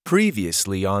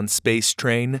Previously on Space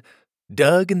Train,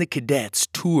 Doug and the cadets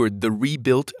toured the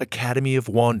rebuilt Academy of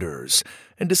Wanderers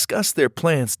and discussed their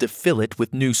plans to fill it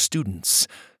with new students.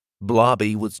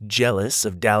 Blobby was jealous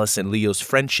of Dallas and Leo's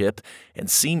friendship and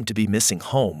seemed to be missing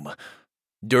home.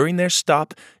 During their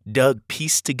stop, Doug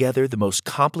pieced together the most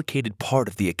complicated part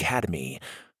of the Academy,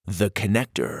 the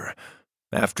connector.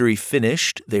 After he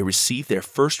finished, they received their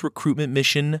first recruitment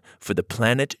mission for the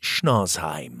planet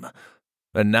Schnauzheim.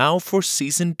 And now for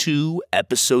Season 2,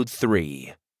 Episode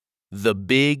 3, The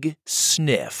Big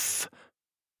Sniff.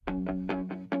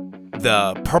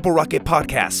 The Purple Rocket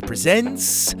Podcast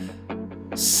presents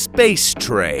Space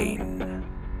Train.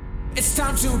 It's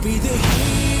time to be the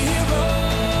hero.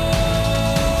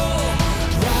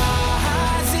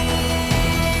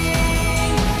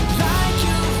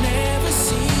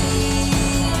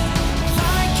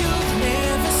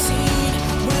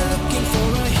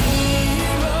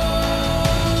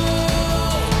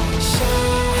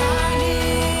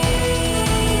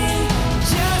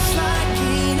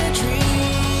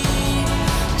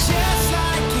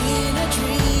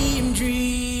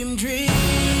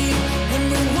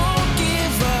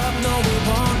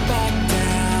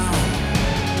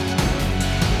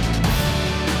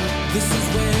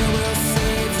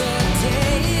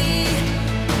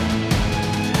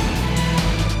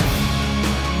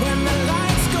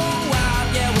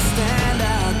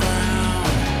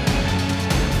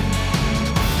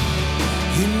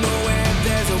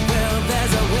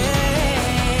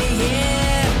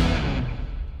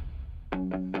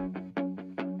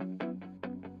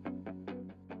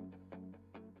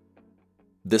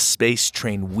 The space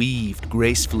train weaved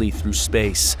gracefully through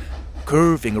space,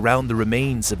 curving around the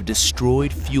remains of a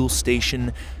destroyed fuel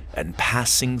station and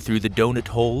passing through the donut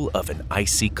hole of an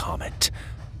icy comet.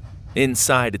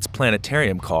 Inside its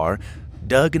planetarium car,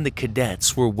 Doug and the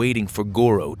cadets were waiting for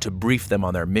Goro to brief them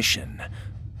on their mission.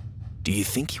 "Do you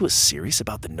think he was serious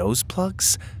about the nose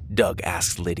plugs?" Doug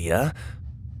asked Lydia.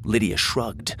 Lydia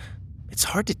shrugged. "It's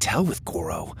hard to tell with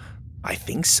Goro. I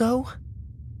think so."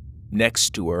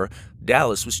 Next to her,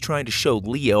 Dallas was trying to show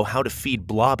Leo how to feed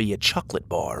Blobby a chocolate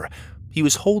bar. He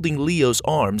was holding Leo's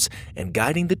arms and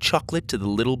guiding the chocolate to the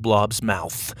little blob's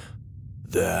mouth.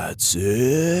 "That's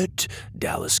it,"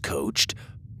 Dallas coached.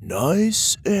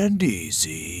 "Nice and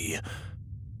easy."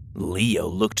 Leo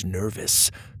looked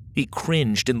nervous. He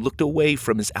cringed and looked away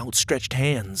from his outstretched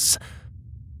hands.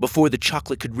 Before the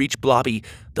chocolate could reach Blobby,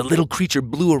 the little creature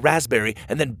blew a raspberry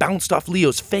and then bounced off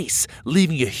Leo's face,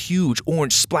 leaving a huge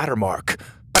orange splatter mark.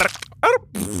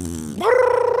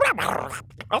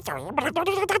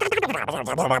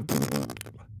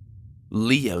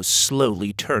 Leo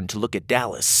slowly turned to look at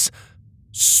Dallas.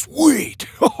 "Sweet!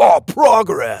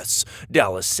 Progress!"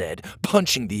 Dallas said,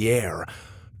 punching the air.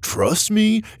 "Trust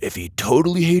me, if he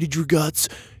totally hated your guts,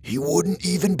 he wouldn't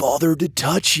even bother to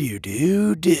touch you,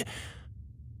 dude."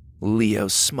 Leo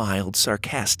smiled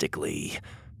sarcastically.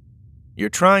 "You're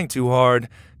trying too hard,"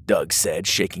 Doug said,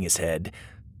 shaking his head.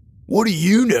 "What do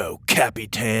you know,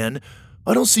 Capitan?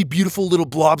 I don't see beautiful little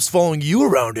blobs following you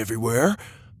around everywhere."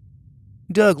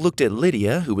 Doug looked at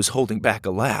Lydia, who was holding back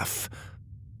a laugh.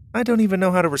 "I don't even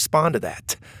know how to respond to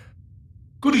that."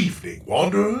 "Good evening,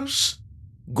 Wanderers."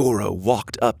 Goro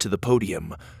walked up to the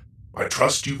podium. "I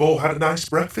trust you've all had a nice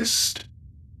breakfast."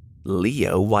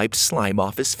 Leo wiped slime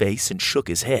off his face and shook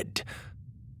his head.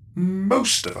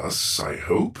 "Most of us, I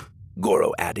hope,"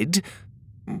 Goro added.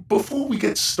 "Before we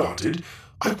get started,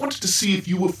 I wanted to see if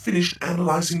you were finished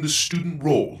analyzing the student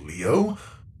roll, Leo.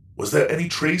 Was there any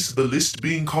trace of the list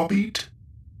being copied?"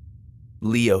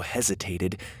 Leo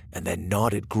hesitated and then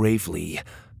nodded gravely.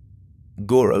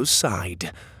 Goro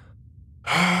sighed.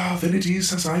 Then it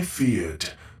is as I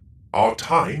feared. Our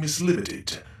time is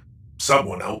limited.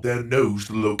 Someone out there knows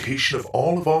the location of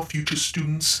all of our future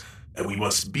students, and we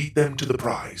must beat them to the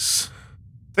prize.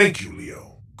 Thank you,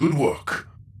 Leo. Good work."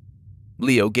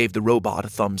 Leo gave the robot a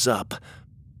thumbs up.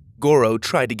 Goro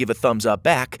tried to give a thumbs up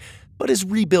back, but his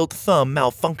rebuilt thumb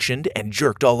malfunctioned and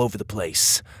jerked all over the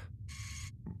place.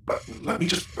 Let me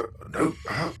just...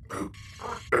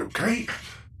 okay.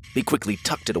 He quickly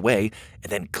tucked it away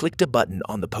and then clicked a button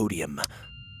on the podium.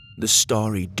 The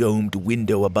starry domed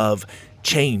window above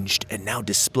changed and now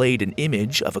displayed an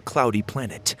image of a cloudy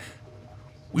planet.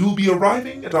 "We will be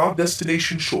arriving at our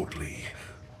destination shortly.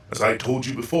 As I told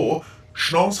you before,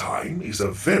 Schnauzheim is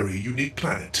a very unique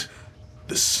planet.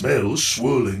 The smells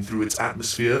swirling through its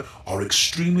atmosphere are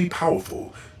extremely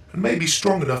powerful and may be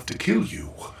strong enough to kill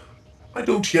you. I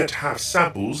don't yet have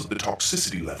samples of the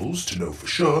toxicity levels to know for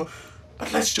sure,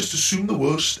 but let's just assume the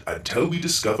worst until we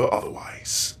discover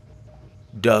otherwise."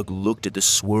 Doug looked at the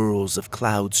swirls of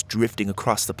clouds drifting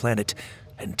across the planet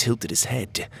and tilted his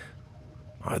head.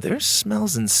 "Are there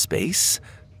smells in space?"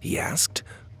 he asked.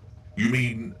 You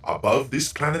mean above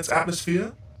this planet's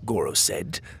atmosphere? Goro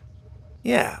said.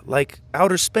 "Yeah, like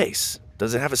outer space.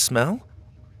 Does it have a smell?"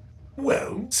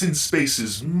 Well, since space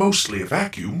is mostly a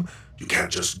vacuum, you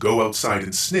can't just go outside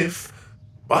and sniff.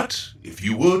 But if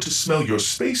you were to smell your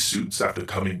spacesuits after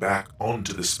coming back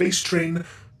onto the space train,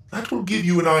 that will give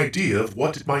you an idea of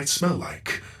what it might smell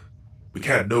like. We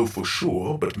can't know for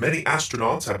sure, but many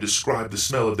astronauts have described the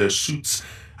smell of their suits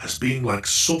as being like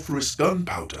sulfurous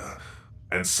gunpowder,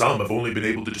 and some have only been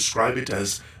able to describe it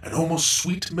as an almost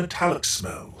sweet metallic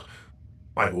smell.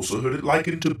 I've also heard it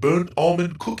likened to burnt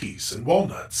almond cookies and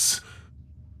walnuts.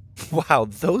 Wow,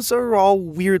 those are all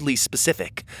weirdly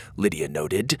specific, Lydia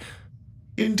noted.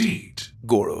 Indeed,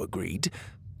 Goro agreed.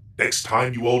 Next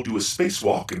time you all do a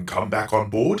spacewalk and come back on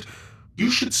board, you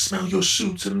should smell your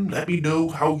suits and let me know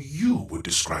how you would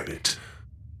describe it.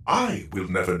 I will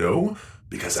never know,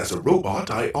 because as a robot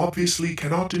I obviously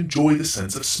cannot enjoy the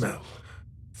sense of smell.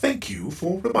 Thank you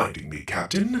for reminding me,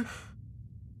 Captain.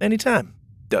 Anytime,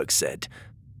 Doug said.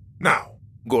 Now,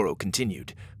 Goro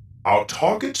continued. Our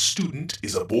target student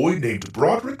is a boy named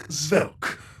Broderick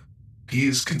Zvelk. He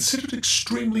is considered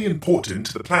extremely important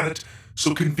to the planet,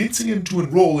 so convincing him to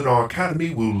enroll in our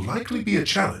academy will likely be a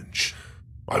challenge.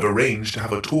 I've arranged to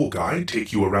have a tour guide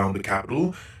take you around the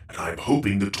capital, and I'm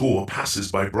hoping the tour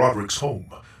passes by Broderick's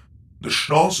home. The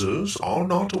Schnauzers are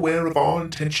not aware of our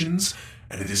intentions,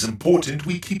 and it is important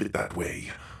we keep it that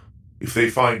way. If they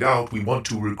find out we want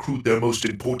to recruit their most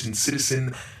important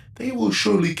citizen, they will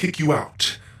surely kick you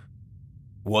out.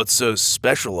 "What's so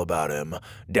special about him?"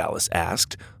 Dallas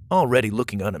asked, already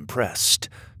looking unimpressed.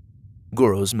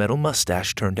 Goro's metal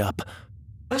mustache turned up.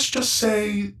 Let's just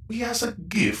say he has a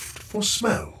gift for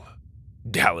smell.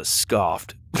 Dallas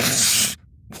scoffed.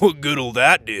 "What good'll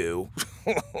that do?"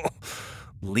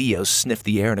 Leo sniffed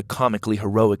the air in a comically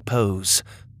heroic pose.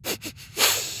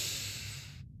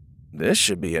 "This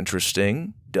should be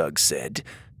interesting," Doug said.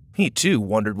 He too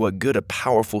wondered what good a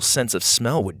powerful sense of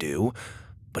smell would do.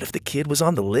 But if the kid was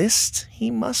on the list,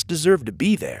 he must deserve to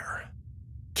be there.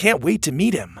 "Can't wait to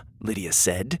meet him," Lydia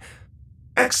said.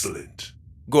 Excellent.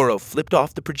 Goro flipped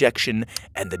off the projection,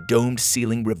 and the domed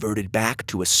ceiling reverted back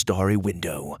to a starry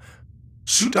window.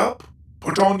 Suit up,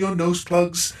 put on your nose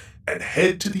plugs, and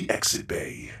head to the exit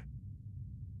bay.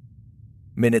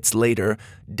 Minutes later,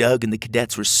 Doug and the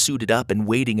cadets were suited up and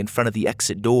waiting in front of the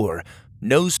exit door,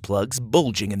 nose plugs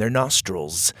bulging in their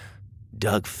nostrils.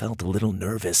 Doug felt a little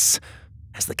nervous.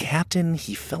 As the captain,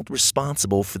 he felt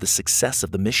responsible for the success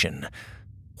of the mission.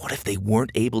 What if they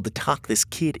weren't able to talk this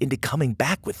kid into coming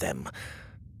back with them?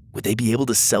 Would they be able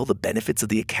to sell the benefits of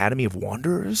the Academy of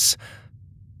Wanderers?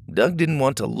 Doug didn't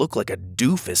want to look like a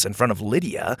doofus in front of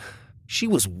Lydia. She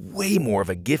was way more of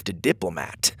a gifted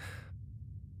diplomat.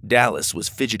 Dallas was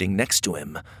fidgeting next to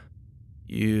him.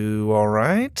 "You all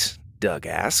right?" Doug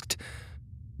asked.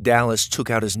 Dallas took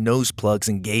out his nose plugs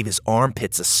and gave his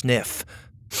armpits a sniff.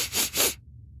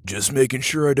 "Just making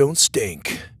sure I don't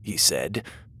stink," he said.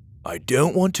 "I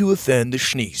don't want to offend the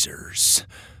Schneezers."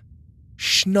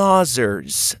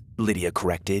 "Schnauzers," Lydia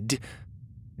corrected.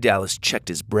 Dallas checked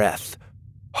his breath.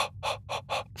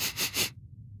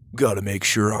 "Gotta make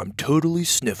sure I'm totally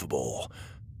sniffable.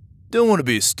 Don't want to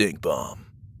be a stink bomb."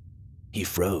 He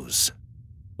froze.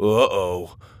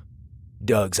 "Uh-oh."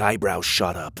 Doug's eyebrows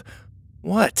shot up.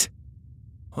 "What?"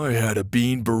 "I had a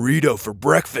bean burrito for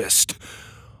breakfast.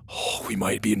 Oh, we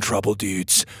might be in trouble,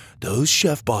 dudes. Those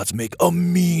chef bots make a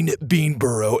mean bean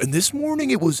burro, and this morning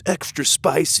it was extra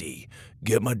spicy.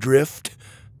 Get my drift?"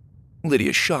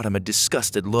 Lydia shot him a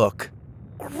disgusted look.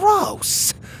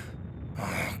 "Gross!"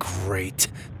 "Oh, great,"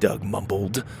 Doug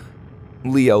mumbled.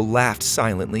 Leo laughed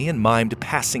silently and mimed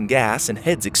passing gas and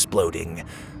heads exploding.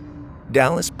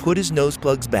 Dallas put his nose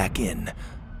plugs back in.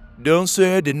 "Don't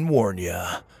say I didn't warn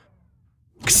ya."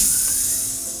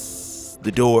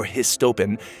 The door hissed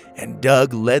open, and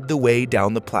Doug led the way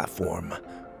down the platform.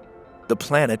 The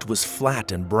planet was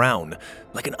flat and brown,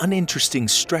 like an uninteresting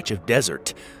stretch of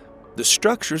desert. The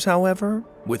structures, however,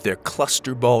 with their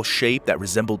cluster ball shape that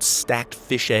resembled stacked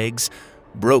fish eggs,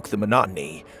 broke the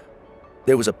monotony.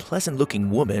 There was a pleasant-looking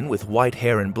woman with white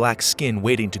hair and black skin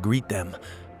waiting to greet them.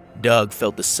 Doug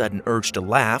felt the sudden urge to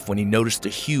laugh when he noticed a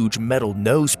huge metal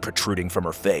nose protruding from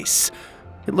her face.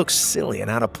 It looked silly and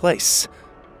out of place.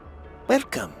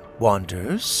 "Welcome,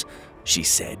 Wanderers," she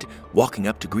said, walking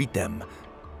up to greet them.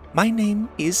 "My name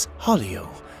is Hollio.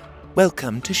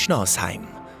 Welcome to Schnauzheim."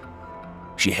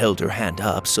 She held her hand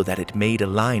up so that it made a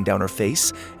line down her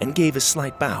face and gave a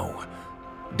slight bow.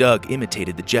 Doug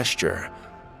imitated the gesture.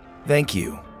 "Thank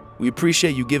you. We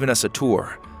appreciate you giving us a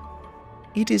tour."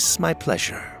 It is my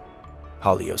pleasure,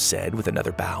 Halio said with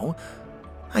another bow.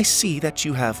 I see that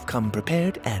you have come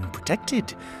prepared and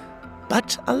protected,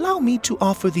 but allow me to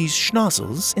offer these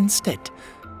schnozzles instead.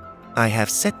 I have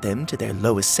set them to their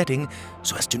lowest setting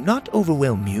so as to not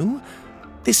overwhelm you.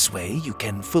 This way you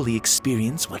can fully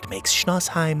experience what makes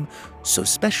Schnossheim so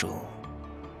special.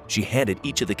 She handed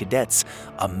each of the cadets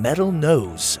a metal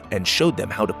nose and showed them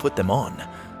how to put them on.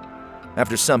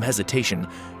 After some hesitation,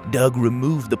 Doug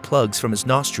removed the plugs from his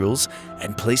nostrils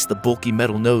and placed the bulky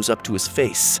metal nose up to his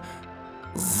face.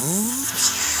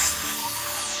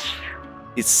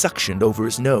 It suctioned over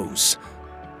his nose.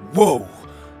 Whoa!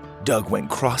 Doug went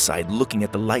cross-eyed, looking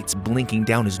at the lights blinking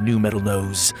down his new metal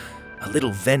nose. A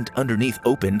little vent underneath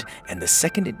opened, and the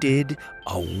second it did,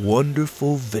 a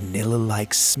wonderful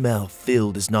vanilla-like smell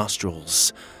filled his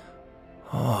nostrils.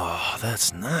 Oh,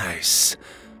 that's nice.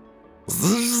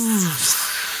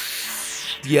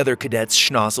 The other cadets'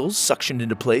 schnozzles suctioned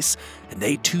into place, and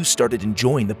they too started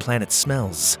enjoying the planet's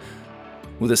smells.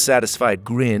 With a satisfied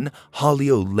grin,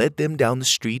 Halio led them down the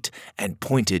street and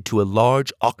pointed to a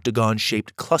large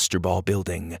octagon-shaped cluster ball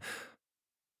building.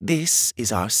 This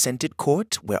is our scented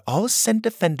court where all scent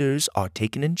offenders are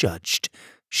taken and judged,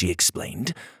 she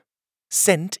explained.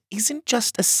 Scent isn't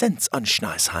just a sense on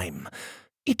Schneisheim.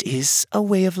 It is a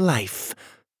way of life.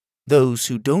 Those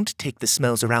who don't take the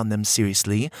smells around them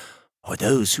seriously, or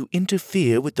those who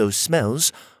interfere with those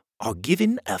smells, are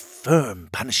given a firm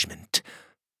punishment.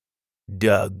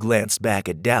 Doug glanced back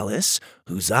at Dallas,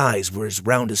 whose eyes were as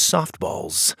round as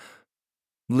softballs.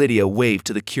 Lydia waved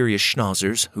to the curious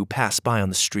schnozzers who passed by on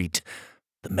the street.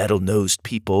 The metal-nosed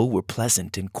people were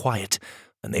pleasant and quiet,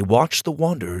 and they watched the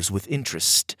wanderers with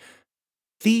interest.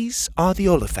 These are the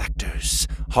olfactors,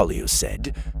 Halio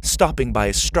said, stopping by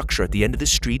a structure at the end of the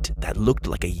street that looked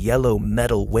like a yellow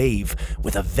metal wave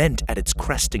with a vent at its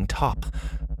cresting top.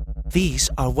 These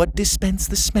are what dispense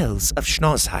the smells of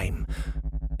Schnossheim.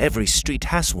 Every street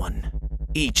has one.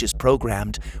 Each is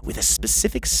programmed with a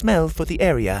specific smell for the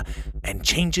area and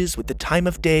changes with the time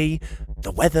of day,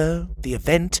 the weather, the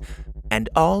event, and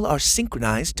all are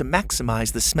synchronized to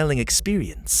maximize the smelling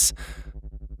experience.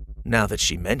 Now that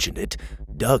she mentioned it,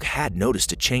 Doug had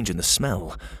noticed a change in the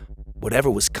smell. Whatever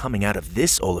was coming out of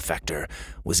this olfactor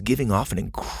was giving off an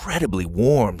incredibly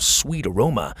warm, sweet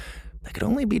aroma that could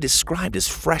only be described as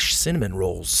fresh cinnamon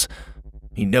rolls.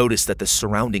 He noticed that the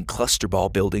surrounding cluster ball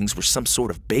buildings were some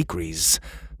sort of bakeries.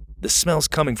 The smells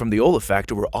coming from the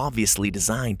olfactor were obviously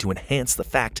designed to enhance the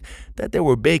fact that there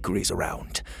were bakeries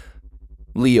around.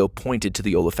 Leo pointed to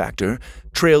the olfactor,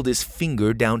 trailed his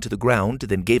finger down to the ground,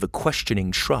 then gave a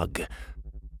questioning shrug.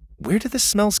 Where do the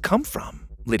smells come from?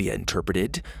 Lydia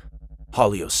interpreted.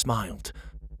 Halio smiled.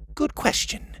 Good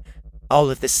question. All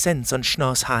of the scents on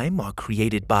Schnossheim are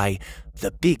created by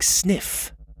the Big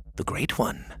Sniff, the Great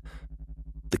One.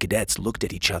 The cadets looked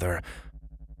at each other.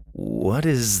 What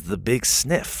is the Big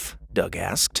Sniff? Doug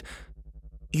asked.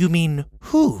 You mean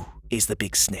who is the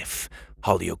Big Sniff?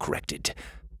 Halio corrected.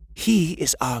 He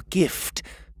is our gift.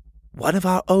 One of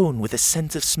our own with a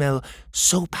sense of smell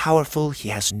so powerful he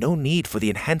has no need for the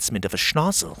enhancement of a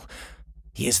schnozzle.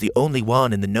 He is the only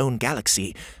one in the known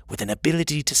galaxy with an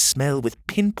ability to smell with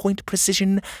pinpoint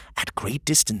precision at great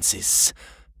distances.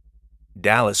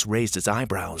 Dallas raised his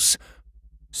eyebrows.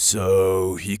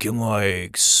 So he can,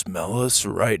 smell us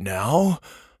right now?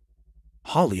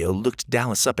 Halio looked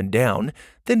Dallas up and down,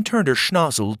 then turned her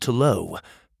schnozzle to low.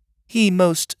 He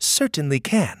most certainly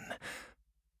can.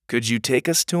 Could you take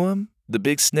us to him, the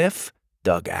Big Sniff?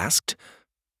 Doug asked.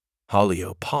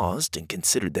 Halio paused and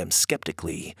considered them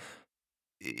skeptically.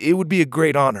 It would be a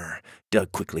great honor,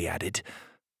 Doug quickly added.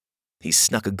 He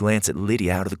snuck a glance at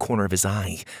Lydia out of the corner of his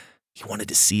eye. He wanted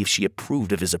to see if she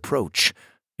approved of his approach.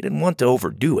 He didn't want to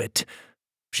overdo it.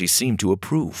 She seemed to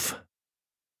approve.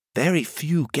 Very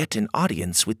few get an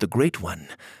audience with the Great One,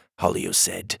 Halio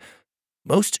said.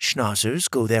 Most schnozzers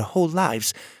go their whole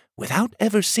lives without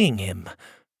ever seeing him.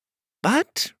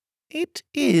 But it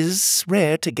is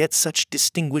rare to get such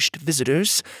distinguished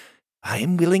visitors. I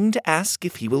am willing to ask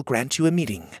if he will grant you a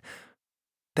meeting.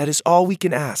 That is all we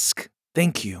can ask.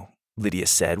 Thank you, Lydia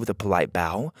said with a polite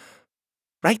bow.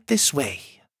 Right this way,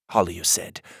 Halio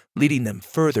said, leading them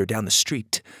further down the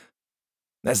street.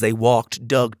 As they walked,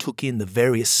 Doug took in the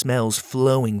various smells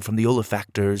flowing from the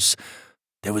olfactors.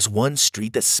 There was one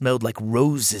street that smelled like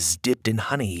roses dipped in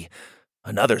honey.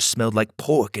 Another smelled like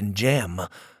pork and jam.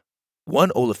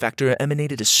 One olfactor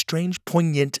emanated a strange,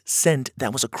 poignant scent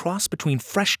that was a cross between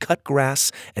fresh cut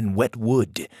grass and wet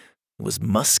wood. It was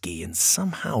musky and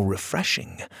somehow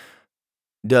refreshing.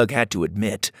 Doug had to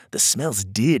admit, the smells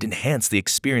did enhance the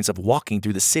experience of walking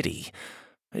through the city.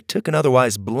 It took an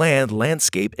otherwise bland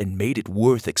landscape and made it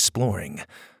worth exploring.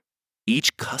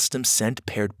 Each custom scent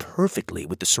paired perfectly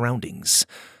with the surroundings.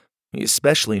 He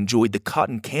especially enjoyed the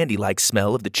cotton candy-like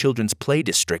smell of the children's play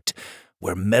district,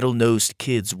 where metal-nosed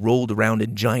kids rolled around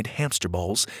in giant hamster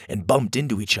balls and bumped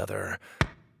into each other.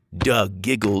 Doug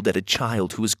giggled at a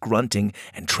child who was grunting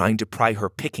and trying to pry her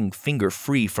picking finger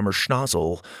free from her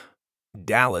schnozzle.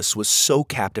 Dallas was so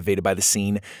captivated by the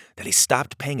scene that he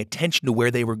stopped paying attention to where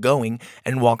they were going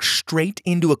and walked straight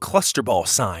into a cluster ball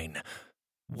sign.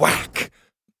 Whack!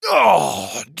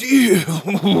 Oh, dude!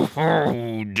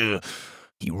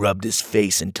 He rubbed his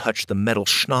face and touched the metal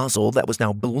schnozzle that was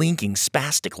now blinking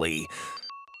spastically.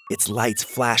 Its lights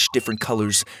flashed different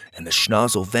colors, and the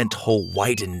schnozzle vent hole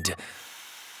widened.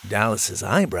 Dallas's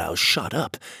eyebrows shot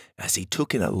up as he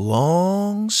took in a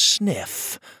long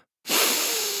sniff.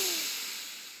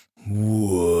 Whoa,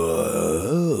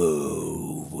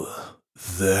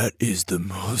 that is the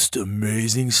most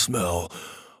amazing smell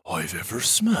I've ever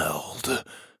smelled.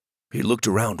 He looked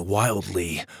around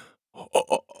wildly.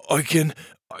 I can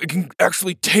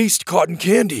actually taste cotton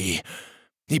candy.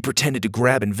 He pretended to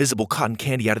grab invisible cotton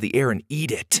candy out of the air and eat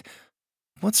it.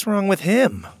 What's wrong with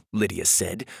him? Lydia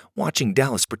said, watching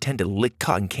Dallas pretend to lick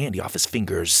cotton candy off his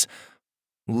fingers.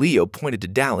 Leo pointed to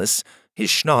Dallas, his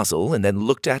schnozzle, and then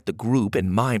looked at the group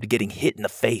and mimed getting hit in the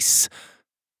face.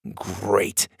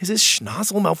 Great. Is his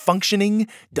schnozzle malfunctioning?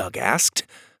 Doug asked.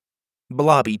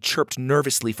 Blobby chirped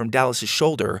nervously from Dallas's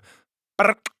shoulder.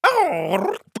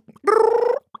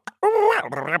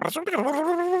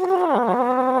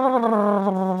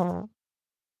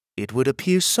 It would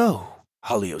appear so,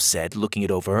 Holio said, looking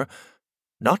it over.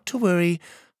 Not to worry.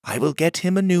 I will get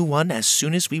him a new one as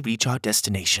soon as we reach our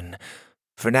destination.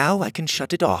 For now, I can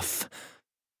shut it off.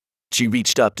 She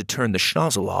reached up to turn the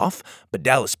schnozzle off, but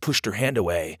Dallas pushed her hand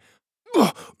away.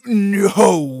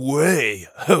 No way,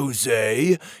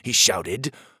 Jose, he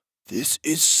shouted. This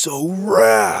is so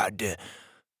rad.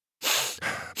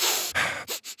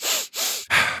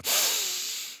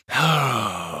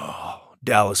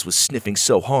 Dallas was sniffing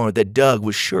so hard that Doug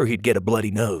was sure he'd get a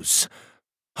bloody nose.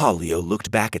 Holio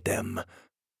looked back at them.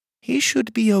 He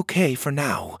should be okay for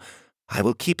now. I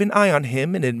will keep an eye on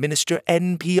him and administer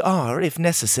NPR if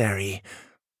necessary.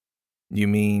 You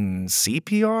mean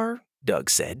CPR? Doug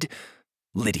said.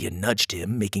 Lydia nudged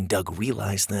him, making Doug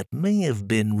realize that may have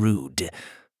been rude.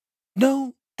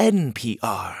 No,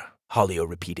 NPR, Holio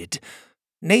repeated.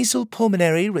 Nasal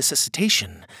pulmonary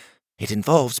resuscitation. It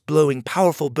involves blowing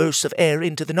powerful bursts of air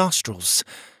into the nostrils.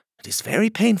 It is very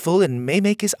painful and may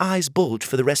make his eyes bulge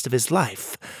for the rest of his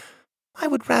life. I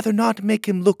would rather not make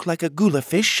him look like a gula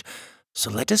fish, so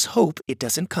let us hope it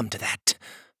doesn't come to that.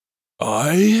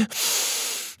 I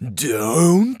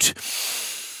don't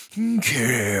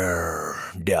care,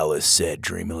 Dallas said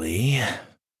dreamily.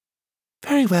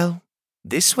 Very well.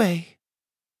 This way.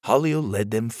 Holio led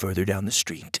them further down the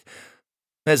street.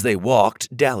 As they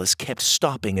walked, Dallas kept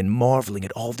stopping and marveling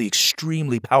at all the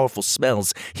extremely powerful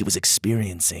smells he was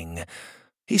experiencing.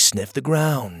 He sniffed the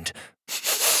ground.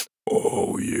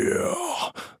 Oh, yeah.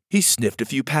 He sniffed a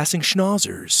few passing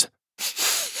schnozzers.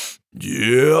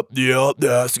 Yep,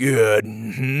 that's good.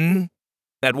 Mm-hmm.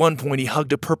 At one point, he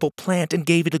hugged a purple plant and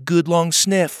gave it a good long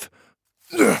sniff.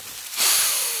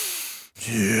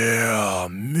 Yeah,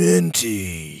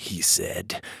 minty, he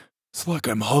said. It's like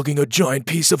I'm hugging a giant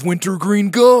piece of wintergreen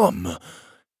gum.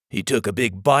 He took a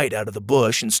big bite out of the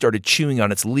bush and started chewing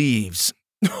on its leaves.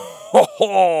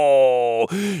 Oh,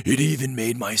 it even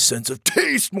made my sense of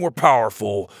taste more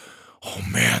powerful. Oh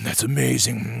man, that's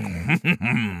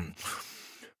amazing.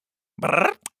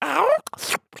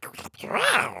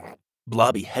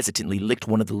 Blobby hesitantly licked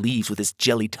one of the leaves with his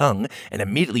jelly tongue and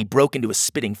immediately broke into a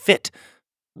spitting fit.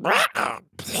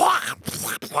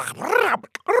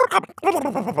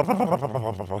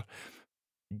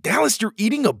 Dallas, you're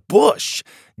eating a bush.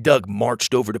 Doug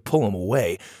marched over to pull him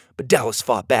away, but Dallas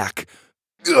fought back.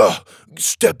 Ugh,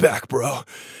 step back, bro.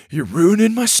 You're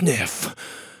ruining my sniff.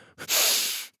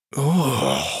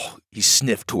 Oh, he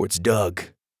sniffed towards Doug.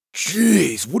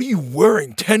 Jeez, what are you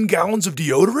wearing, 10 gallons of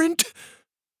deodorant?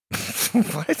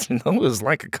 What? No, it was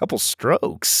like a couple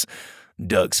strokes.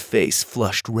 Doug's face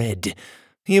flushed red.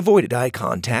 He avoided eye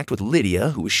contact with Lydia,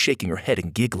 who was shaking her head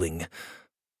and giggling.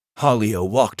 Holio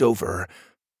walked over.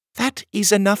 That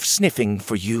is enough sniffing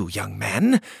for you, young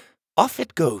man. Off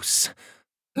it goes.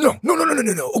 No.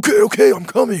 Okay, I'm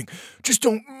coming. Just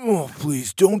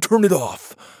please, don't turn it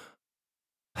off.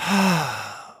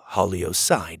 Holio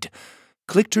sighed,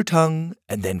 clicked her tongue,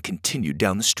 and then continued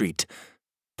down the street.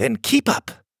 Then keep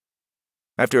up.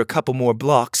 After a couple more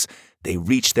blocks, they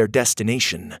reached their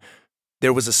destination.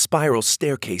 There was a spiral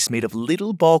staircase made of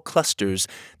little ball clusters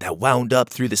that wound up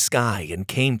through the sky and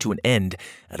came to an end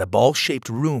at a ball-shaped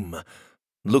room.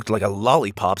 Looked like a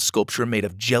lollipop sculpture made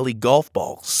of jelly golf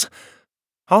balls.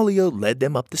 Halio led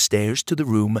them up the stairs to the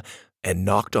room and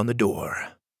knocked on the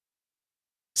door.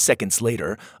 Seconds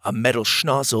later, a metal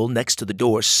schnozzle next to the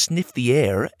door sniffed the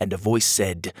air and a voice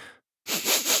said,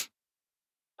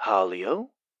 "Halio,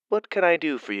 what can I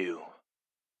do for you?"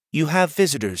 "You have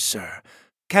visitors, sir.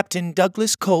 Captain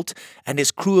Douglas Colt and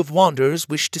his crew of wanderers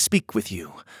wish to speak with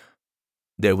you."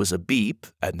 There was a beep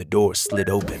and the door slid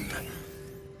open.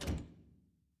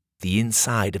 The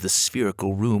inside of the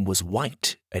spherical room was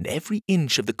white, and every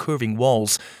inch of the curving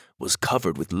walls was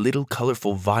covered with little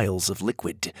colorful vials of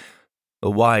liquid. A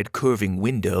wide curving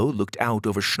window looked out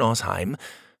over Schnauzheim,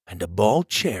 and a bald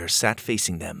chair sat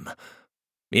facing them.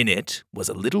 In it was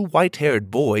a little white-haired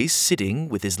boy sitting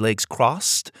with his legs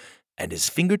crossed and his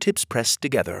fingertips pressed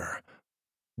together.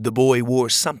 The boy wore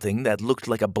something that looked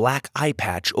like a black eye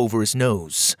patch over his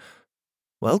nose.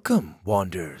 "Welcome,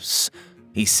 wanderers,"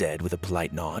 he said with a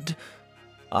polite nod.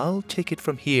 "I'll take it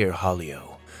from here,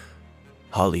 Halio."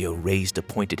 Halio raised a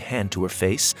pointed hand to her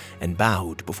face and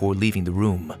bowed before leaving the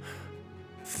room.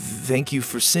 "Thank you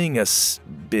for seeing us,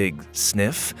 Big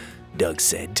Sniff," Doug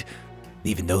said.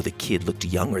 Even though the kid looked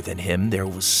younger than him, there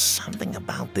was something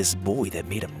about this boy that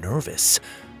made him nervous.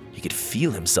 He could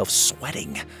feel himself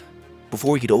sweating.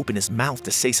 Before he could open his mouth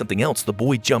to say something else, the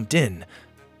boy jumped in.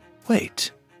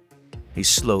 "Wait." He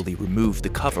slowly removed the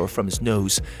cover from his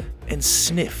nose and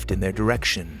sniffed in their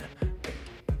direction.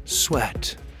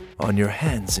 "Sweat on your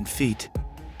hands and feet.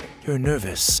 You're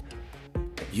nervous.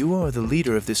 You are the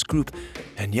leader of this group,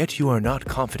 and yet you are not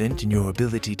confident in your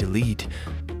ability to lead."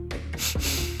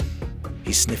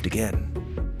 He sniffed again.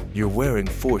 "You're wearing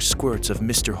 4 squirts of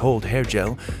Mr. Hold hair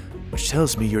gel, which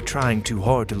tells me you're trying too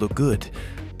hard to look good.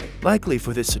 Likely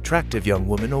for this attractive young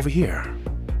woman over here."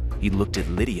 He looked at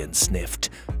Lydia and sniffed.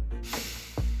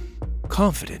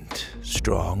 "Confident,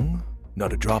 strong,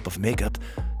 not a drop of makeup.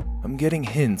 I'm getting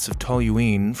hints of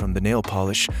toluene from the nail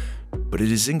polish, but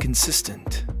it is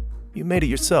inconsistent. You made it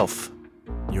yourself.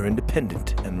 You're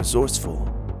independent and resourceful."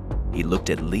 He looked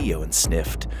at Leo and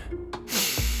sniffed.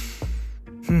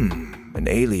 An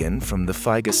alien from the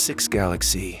Figa 6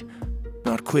 galaxy.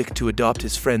 Not quick to adopt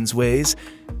his friends' ways,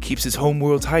 keeps his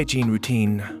homeworld's hygiene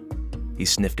routine." He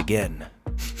sniffed again.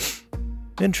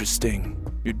 "Interesting.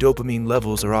 Your dopamine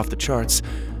levels are off the charts.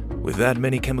 With that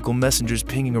many chemical messengers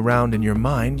pinging around in your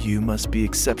mind, you must be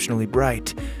exceptionally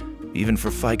bright, even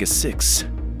for Figa 6.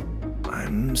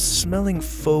 I'm smelling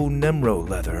faux Nemro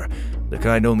leather, the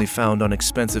kind only found on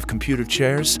expensive computer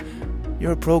chairs.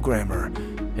 You're a programmer,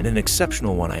 and an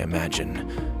exceptional one, I imagine."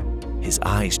 His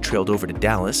eyes trailed over to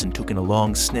Dallas and took in a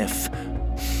long sniff.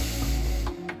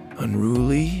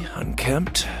 "Unruly,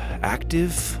 unkempt,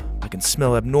 active. I can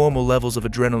smell abnormal levels of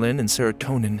adrenaline and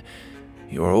serotonin.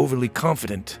 You are overly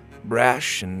confident,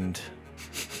 brash, and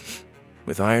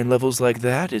with iron levels like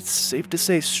that, it's safe to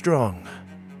say strong.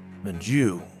 And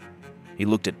you," he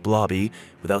looked at Blobby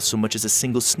without so much as a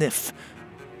single sniff,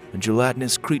 "a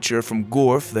gelatinous creature from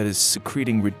Gorf that is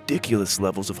secreting ridiculous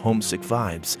levels of homesick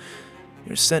vibes.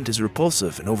 Your scent is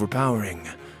repulsive and overpowering."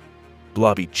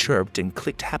 Blobby chirped and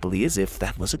clicked happily as if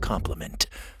that was a compliment.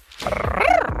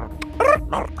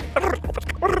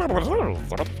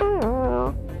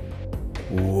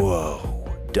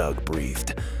 "Whoa," Doug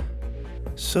breathed.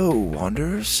 "So,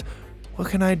 wanderers, what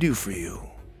can I do for you?"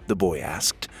 the boy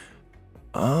asked.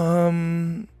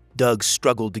 Doug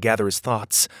struggled to gather his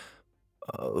thoughts.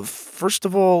 First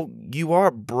of all, you are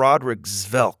Broderick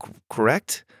Zvelk,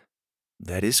 correct?"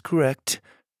 "That is correct."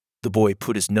 The boy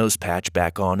put his nose patch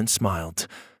back on and smiled.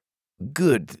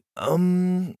 "Good.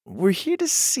 We're here to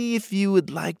see if you would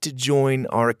like to join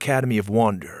our Academy of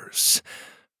Wanderers."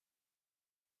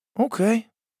 "Okay."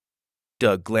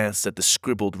 Doug glanced at the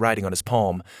scribbled writing on his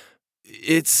palm.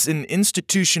 "It's an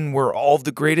institution where all of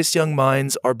the greatest young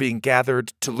minds are being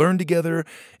gathered to learn together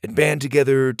and band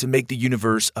together to make the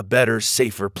universe a better,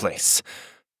 safer place."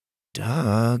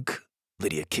 "Doug,"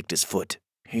 Lydia kicked his foot.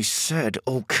 "He said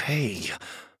okay."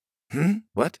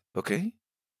 What? Okay?"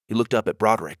 He looked up at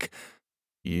Broderick.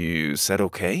 "You said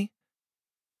okay?"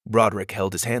 Broderick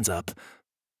held his hands up.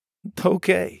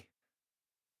 "Okay."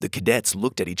 The cadets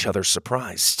looked at each other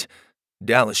surprised.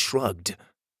 Dallas shrugged.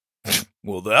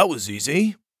 "Well, that was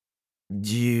easy."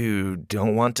 "You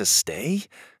don't want to stay?"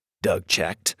 Doug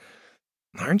checked.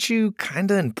 "Aren't you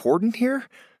kinda important here?"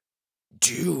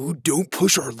 "Dude, don't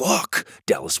push our luck,"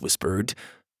 Dallas whispered.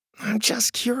 "I'm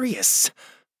just curious."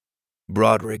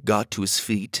 Broderick got to his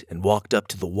feet and walked up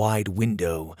to the wide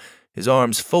window, his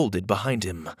arms folded behind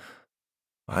him.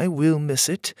 I will miss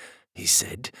it, he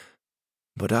said,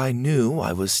 but I knew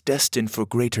I was destined for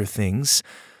greater things.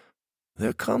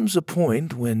 There comes a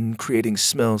point when creating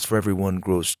smells for everyone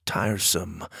grows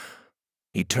tiresome.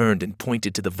 He turned and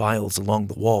pointed to the vials along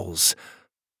the walls.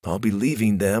 I'll be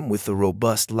leaving them with a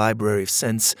robust library of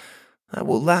scents that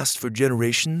will last for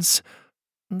generations.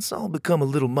 It's all become a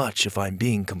little much if I'm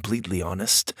being completely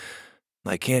honest.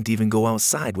 I can't even go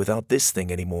outside without this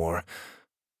thing anymore.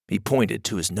 He pointed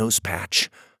to his nose patch.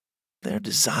 Their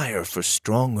desire for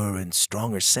stronger and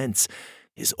stronger scents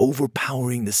is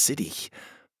overpowering the city.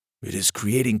 It is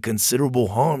creating considerable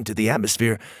harm to the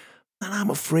atmosphere, and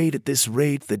I'm afraid at this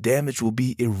rate the damage will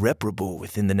be irreparable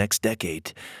within the next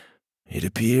decade. It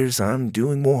appears I'm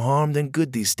doing more harm than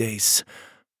good these days.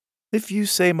 If you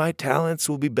say my talents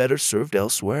will be better served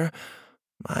elsewhere,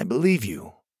 I believe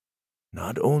you.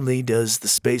 Not only does the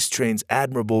space train's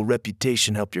admirable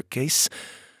reputation help your case,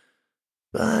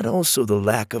 but also the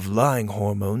lack of lying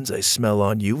hormones I smell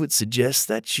on you would suggest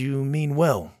that you mean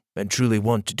well and truly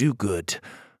want to do good.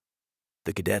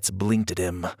 The cadets blinked at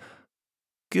him.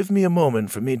 Give me a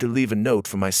moment for me to leave a note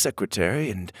for my secretary,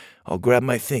 and I'll grab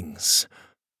my things.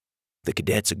 The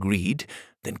cadets agreed,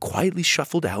 then quietly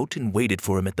shuffled out and waited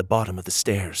for him at the bottom of the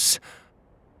stairs.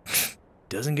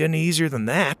 Doesn't get any easier than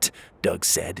that, Doug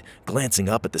said, glancing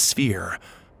up at the sphere.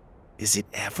 Is it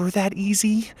ever that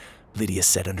easy? Lydia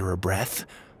said under her breath.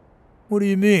 What do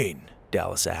you mean?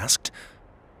 Dallas asked.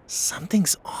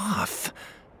 Something's off.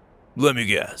 Let me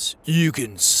guess, you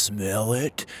can smell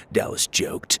it? Dallas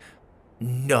joked.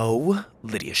 No,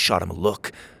 Lydia shot him a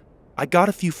look. I got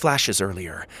a few flashes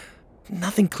earlier.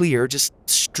 Nothing clear, just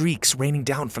streaks raining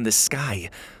down from the sky.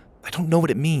 I don't know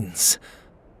what it means.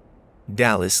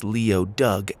 Dallas, Leo,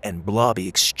 Doug, and Blobby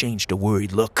exchanged a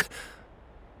worried look.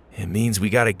 It means we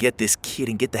gotta get this kid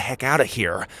and get the heck out of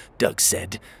here, Doug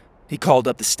said. He called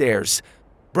up the stairs.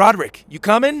 Broderick, you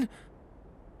coming?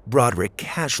 Broderick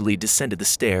casually descended the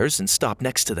stairs and stopped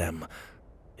next to them.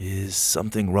 Is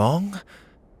something wrong?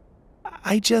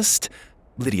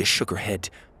 Lydia shook her head.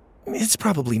 It's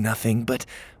probably nothing, but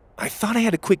I thought I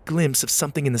had a quick glimpse of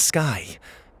something in the sky.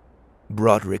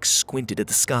 Broderick squinted at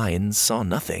the sky and saw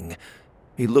nothing.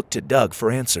 He looked at Doug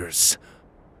for answers.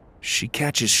 She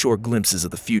catches short glimpses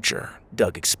of the future,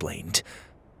 Doug explained.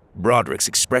 Broderick's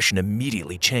expression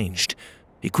immediately changed.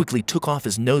 He quickly took off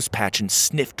his nose patch and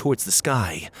sniffed towards the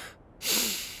sky.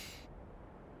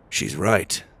 She's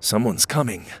right. Someone's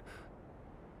coming.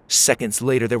 Seconds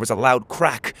later, there was a loud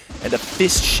crack, and a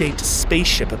fist-shaped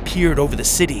spaceship appeared over the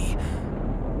city.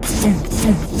 Boom,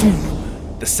 boom,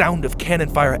 boom. The sound of cannon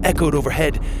fire echoed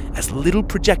overhead as little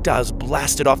projectiles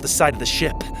blasted off the side of the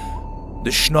ship. The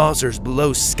schnauzers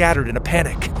below scattered in a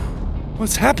panic.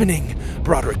 What's happening?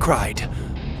 Broderick cried.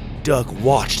 Doug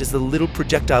watched as the little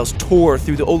projectiles tore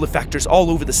through the olfactors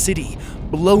all over the city,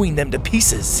 blowing them to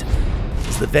pieces.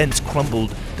 As the vents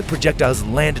crumbled, the projectiles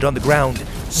landed on the ground,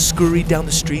 scurried down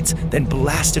the streets, then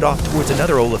blasted off towards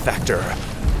another olfactor.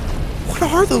 What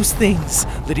are those things?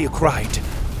 Lydia cried.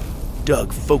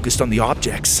 Doug focused on the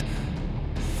objects.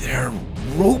 They're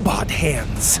robot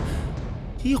hands.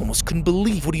 He almost couldn't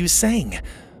believe what he was saying.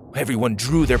 Everyone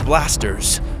drew their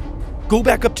blasters. Go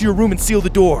back up to your room and seal the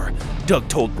door, Doug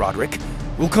told Broderick.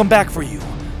 We'll come back for you.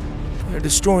 They're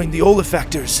destroying the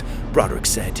olfactors, Broderick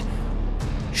said.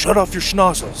 Shut off your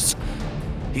schnozzles.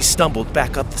 He stumbled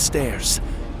back up the stairs.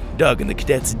 Doug and the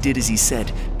cadets did as he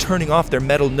said, turning off their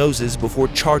metal noses before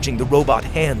charging the robot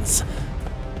hands.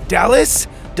 Dallas?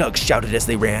 Doug shouted as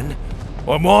they ran.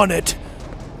 I'm on it.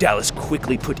 Dallas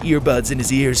quickly put earbuds in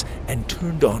his ears and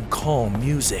turned on calm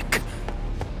music.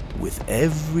 With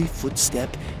every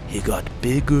footstep, he got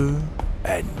bigger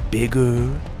and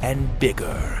bigger and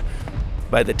bigger.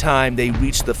 By the time they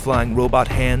reached the flying robot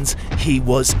hands, he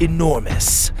was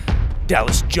enormous.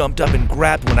 Dallas jumped up and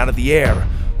grabbed one out of the air.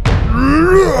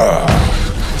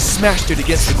 He smashed it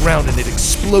against the ground and it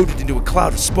exploded into a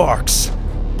cloud of sparks.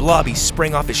 Blobby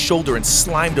sprang off his shoulder and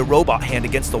slimed a robot hand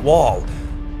against the wall.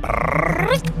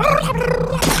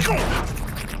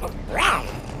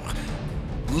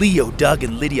 Leo, Doug,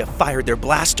 and Lydia fired their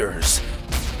blasters.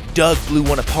 Doug blew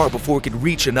one apart before it could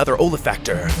reach another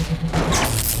olfactor.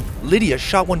 Lydia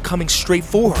shot one coming straight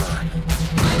for her.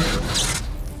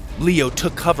 Leo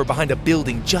took cover behind a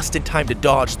building just in time to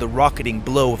dodge the rocketing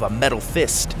blow of a metal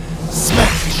fist.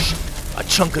 Smash! A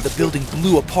chunk of the building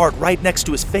blew apart right next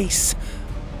to his face.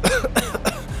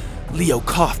 Leo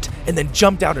coughed and then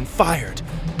jumped out and fired.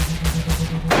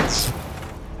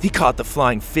 He caught the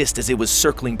flying fist as it was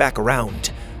circling back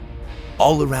around.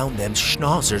 All around them,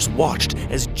 schnauzers watched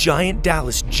as giant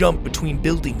Dallas jumped between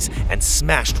buildings and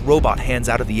smashed robot hands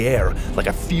out of the air like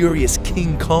a furious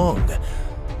King Kong.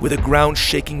 With a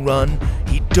ground-shaking run,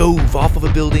 he dove off of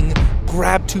a building,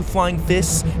 grabbed 2 flying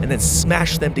fists, and then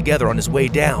smashed them together on his way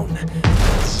down.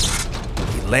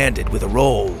 He landed with a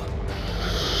roll.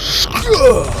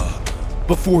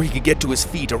 Before he could get to his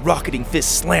feet, a rocketing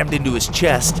fist slammed into his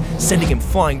chest, sending him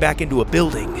flying back into a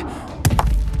building.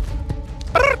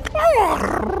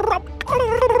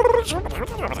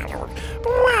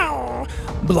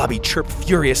 Blobby chirped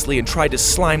furiously and tried to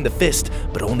slime the fist,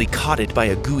 but only caught it by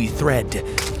a gooey thread.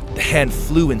 The hand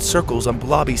flew in circles on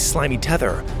Blobby's slimy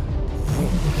tether.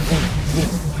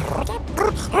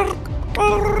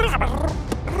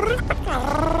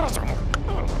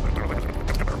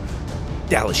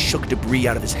 Dallas shook debris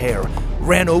out of his hair,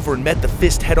 ran over and met the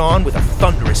fist head-on with a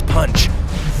thunderous punch.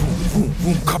 Vroom, vroom,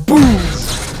 vroom,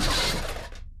 kaboom!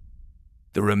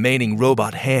 The remaining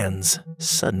robot hands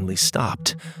suddenly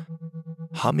stopped.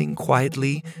 Humming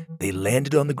quietly, they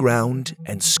landed on the ground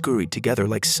and scurried together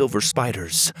like silver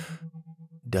spiders.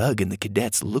 Doug and the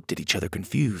cadets looked at each other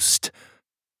confused.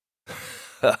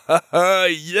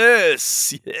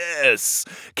 Yes, yes,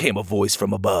 came a voice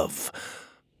from above.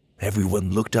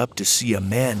 Everyone looked up to see a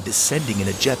man descending in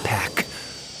a jetpack.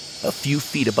 A few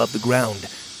feet above the ground,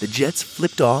 the jets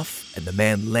flipped off and the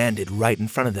man landed right in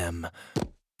front of them.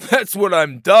 That's what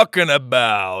I'm talking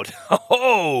about.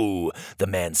 Oh, the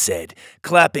man said,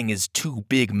 clapping his 2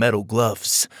 big metal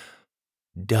gloves.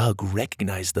 Doug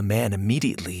recognized the man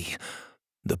immediately.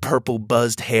 The purple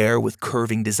buzzed hair with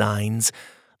curving designs,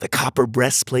 the copper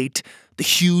breastplate, the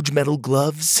huge metal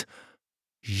gloves.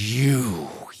 You,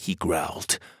 he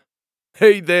growled.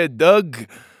 Hey there, Doug.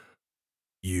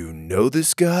 You know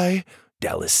this guy?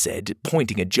 Dallas said,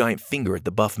 pointing a giant finger at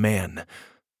the buff man.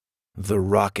 The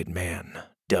Rocket Man,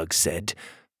 Doug said.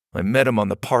 I met him on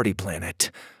the party planet.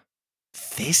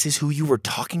 This is who you were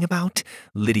talking about?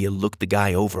 Lydia looked the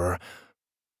guy over.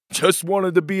 Just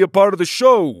wanted to be a part of the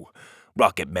show,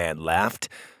 Rocket Man laughed.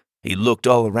 He looked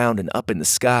all around and up in the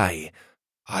sky.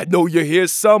 I know you're here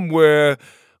somewhere.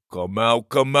 Come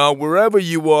out, wherever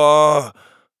you are.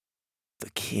 The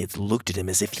kids looked at him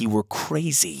as if he were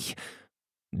crazy.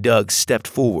 Doug stepped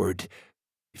forward.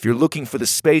 If you're looking for the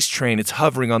space train, it's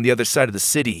hovering on the other side of the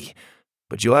city,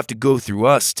 but you'll have to go through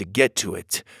us to get to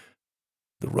it.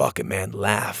 The Rocket Man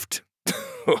laughed.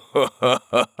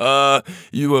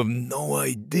 You have no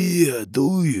idea,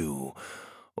 do you?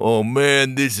 Oh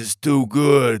man, this is too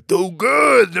good, too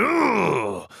good!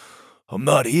 Ugh. I'm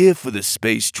not here for the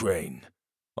space train.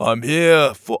 I'm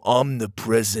here for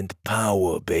omnipresent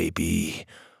power, baby.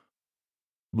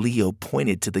 Leo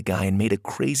pointed to the guy and made a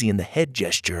crazy-in-the-head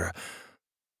gesture.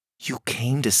 You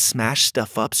came to smash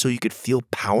stuff up so you could feel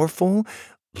powerful?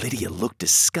 Lydia looked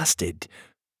disgusted.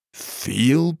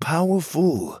 Feel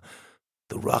powerful?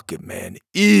 The Rocket Man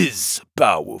is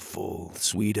powerful,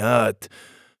 sweetheart.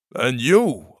 And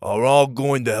you are all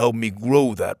going to help me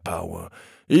grow that power,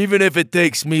 even if it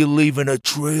takes me leaving a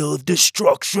trail of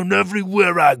destruction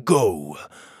everywhere I go.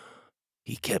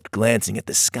 He kept glancing at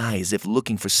the sky as if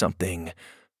looking for something.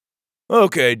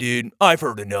 Okay, dude, I've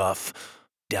heard enough.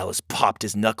 Dallas popped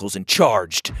his knuckles and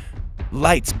charged.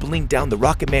 Lights blinked down the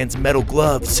Rocket Man's metal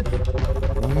gloves.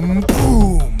 Boom!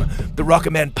 The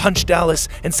Rocket Man punched Dallas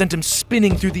and sent him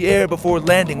spinning through the air before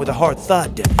landing with a hard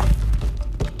thud.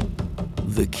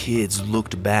 The kids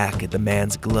looked back at the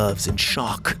man's gloves in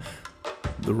shock.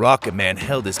 The Rocket Man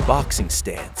held his boxing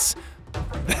stance.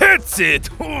 That's it!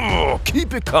 Oh,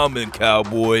 keep it coming,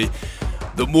 cowboy.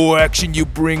 The more action you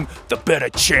bring, the better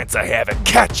chance I have at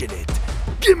catching it.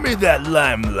 Give me that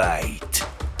limelight.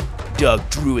 Doug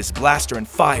drew his blaster and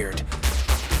fired.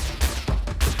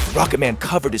 Rocket Man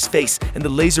covered his face, and the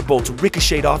laser bolts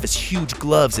ricocheted off his huge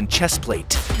gloves and chest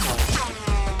plate.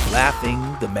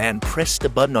 Laughing, the man pressed a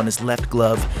button on his left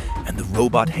glove, and the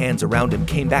robot hands around him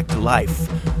came back to life.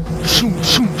 Shoom,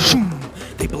 shoom, shoom.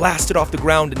 They blasted off the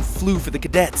ground and flew for the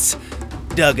cadets.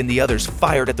 Doug and the others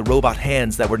fired at the robot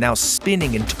hands that were now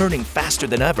spinning and turning faster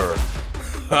than ever.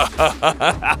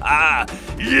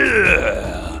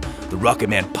 Yeah! The Rocket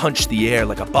Man punched the air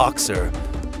like a boxer.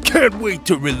 Can't wait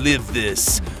to relive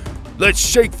this. Let's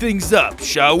shake things up,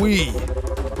 shall we?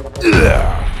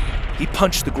 He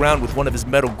punched the ground with one of his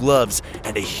metal gloves,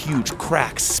 and a huge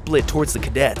crack split towards the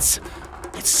cadets.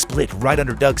 It split right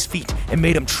under Doug's feet and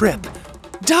made him trip.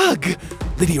 Doug!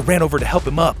 Lydia ran over to help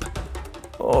him up.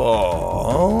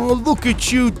 Oh, look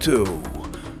at you two.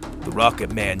 The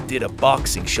Rocket Man did a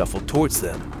boxing shuffle towards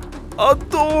them.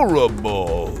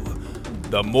 Adorable.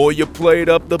 The more you play it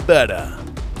up, the better.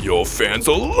 Your fans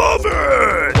will love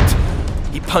it!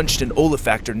 He punched an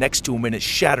olfactor next to him and it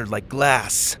shattered like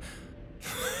glass.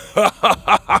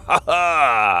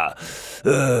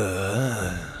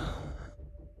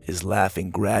 His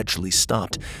laughing gradually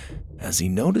stopped as he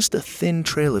noticed a thin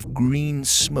trail of green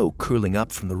smoke curling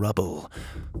up from the rubble.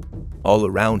 All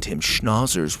around him,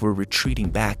 schnauzers were retreating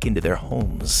back into their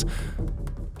homes.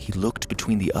 He looked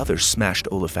between the other smashed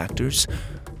olfactors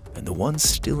and the ones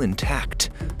still intact.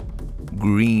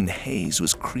 Green haze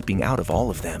was creeping out of all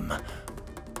of them.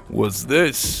 What's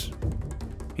this?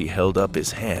 He held up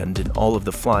his hand, and all of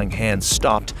the flying hands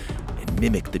stopped and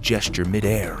mimicked the gesture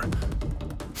midair.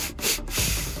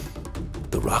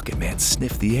 The Rocket Man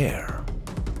sniffed the air.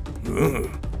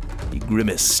 He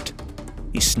grimaced.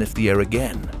 He sniffed the air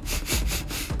again.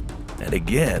 And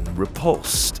again,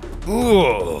 repulsed.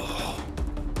 An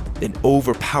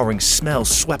overpowering smell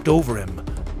swept over him.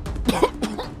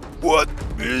 What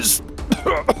is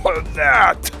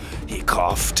that? He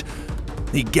coughed.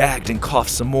 He gagged and coughed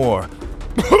some more.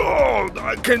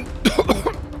 I can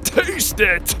taste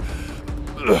it.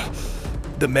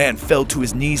 The man fell to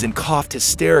his knees and coughed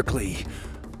hysterically.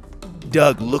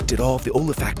 Doug looked at all of the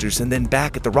olfactors and then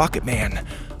back at the Rocket Man.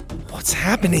 What's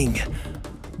happening?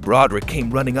 Broderick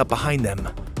came running up behind them.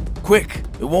 Quick,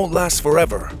 it won't last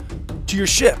forever. To your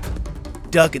ship.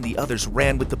 Doug and the others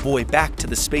ran with the boy back to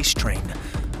the space train.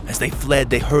 As they fled,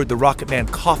 they heard the Rocket Man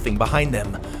coughing behind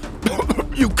them.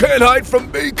 You can't hide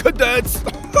from me, cadets!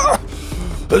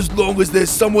 As long as there's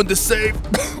someone to save,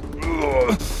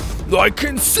 I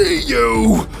can see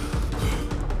you!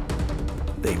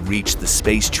 They reached the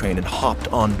space train and hopped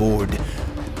on board.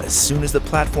 As soon as the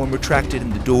platform retracted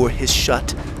and the door hissed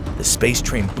shut, the space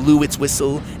train blew its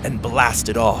whistle and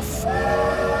blasted off.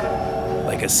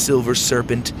 Like a silver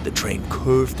serpent, the train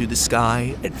curved through the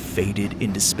sky and faded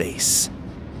into space.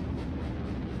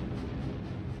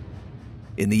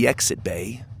 In the exit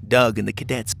bay, Doug and the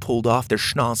cadets pulled off their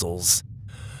schnozzles.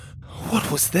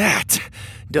 What was that?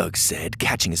 Doug said,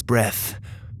 catching his breath.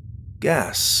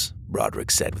 Gas, Broderick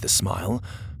said with a smile.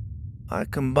 I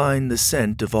combined the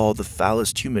scent of all the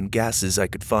foulest human gases I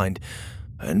could find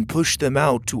and pushed them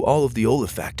out to all of the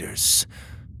olfactors.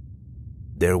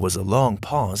 There was a long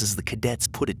pause as the cadets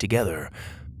put it together.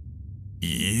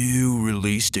 You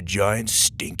released a giant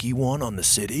stinky one on the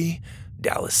city?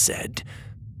 Dallas said.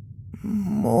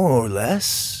 More or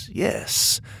less,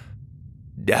 yes.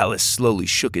 Dallas slowly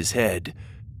shook his head.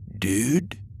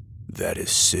 Dude, that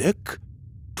is sick,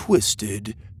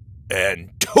 twisted,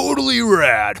 and totally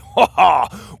rad. Ha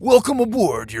ha! Welcome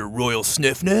aboard, your royal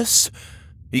sniffness.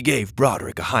 He gave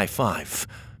Broderick a high five.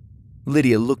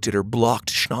 Lydia looked at her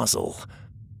blocked schnozzle.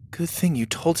 Good thing you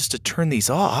told us to turn these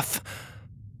off.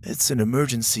 It's an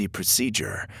emergency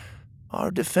procedure.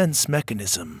 Our defense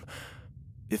mechanism.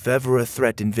 If ever a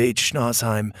threat invades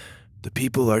Schnauzheim, the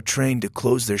people are trained to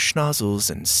close their schnozzles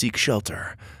and seek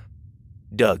shelter.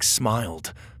 Doug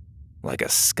smiled. Like a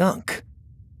skunk.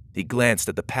 He glanced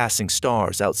at the passing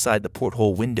stars outside the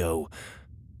porthole window.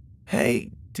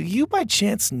 Hey, do you by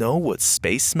chance know what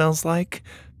space smells like?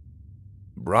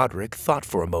 Broderick thought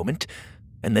for a moment,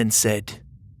 and then said,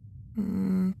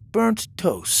 burnt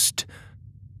toast.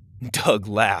 Doug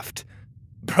laughed.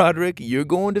 Broderick, you're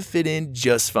going to fit in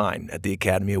just fine at the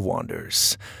Academy of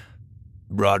Wonders.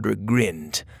 Broderick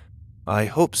grinned. I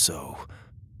hope so.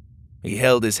 He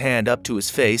held his hand up to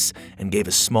his face and gave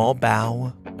a small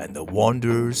bow, and the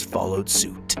Wanderers followed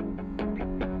suit.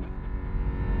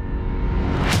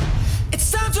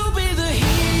 It's time to be the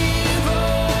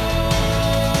hero.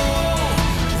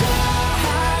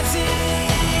 Rising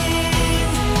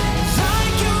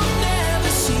like you've never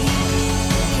seen.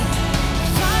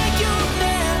 Like you've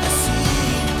never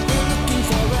seen. We're looking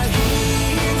for a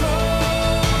hero.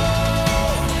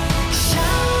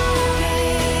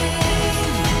 Shining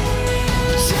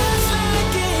just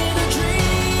like in a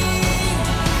dream.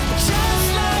 Just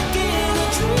like in a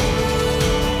dream.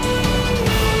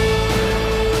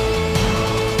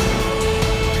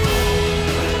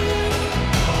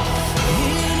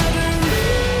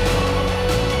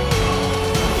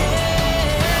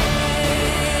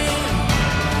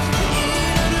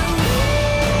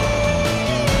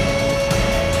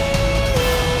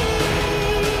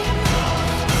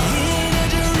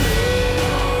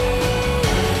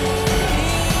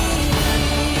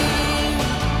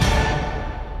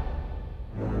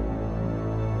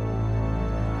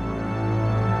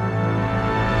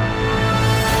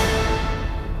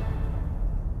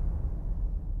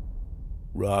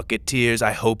 Rocketeers,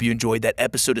 I hope you enjoyed that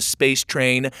episode of Space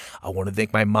Train. I want to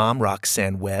thank my mom,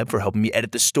 Roxanne Webb, for helping me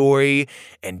edit the story,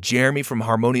 and Jeremy from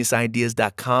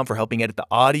HarmoniousIdeas.com for helping edit the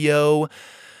audio.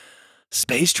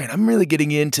 Space Train. I'm really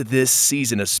getting into this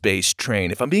season of Space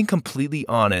Train. If I'm being completely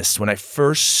honest, when I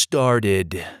first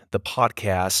started the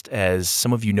podcast, as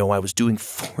some of you know, I was doing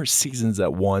 4 seasons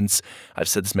at once. I've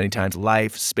said this many times: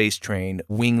 Life, Space Train,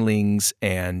 Winglings,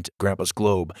 and Grandpa's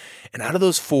Globe. And out of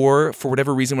those 4, for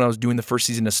whatever reason, when I was doing the first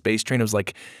season of Space Train, it was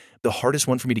like the hardest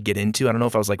one for me to get into. I don't know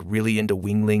if I was like really into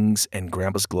Winglings and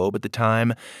Grandpa's Globe at the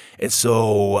time. And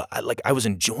so I was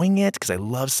enjoying it because I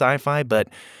love sci-fi, but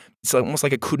it's almost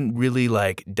like I couldn't really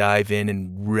like dive in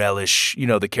and relish,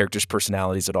 the characters'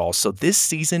 personalities at all. So this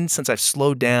season, since I've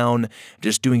slowed down,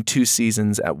 just doing 2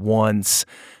 seasons at once,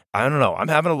 I don't know. I'm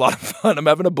having a lot of fun. I'm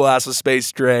having a blast with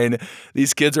Space Train.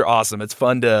 These kids are awesome. It's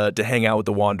fun to hang out with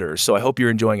the Wanderers. So I hope you're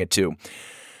enjoying it too.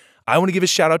 I want to give a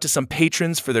shout out to some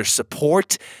patrons for their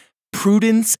support.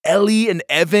 Prudence, Ellie, and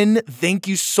Evan, thank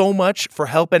you so much for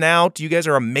helping out. You guys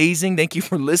are amazing. Thank you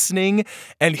for listening.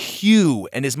 And Hugh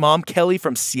and his mom, Kelly,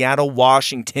 from Seattle,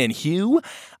 Washington. Hugh,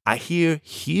 I hear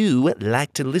Hugh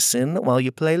like to listen while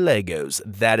you play Legos.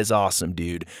 That is awesome,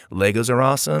 dude. Legos are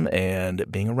awesome, and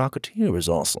being a Rocketeer is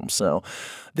awesome. So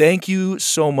thank you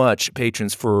so much,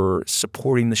 patrons, for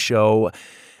supporting the show.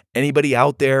 Anybody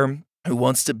out there who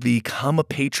wants to become a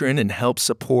patron and help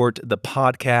support the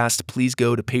podcast, please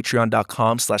go to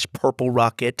patreon.com/Purple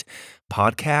Rocket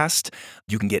Podcast.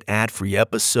 You can get ad-free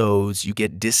episodes, you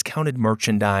get discounted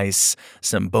merchandise,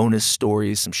 some bonus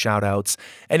stories, some shout-outs.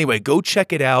 Anyway, go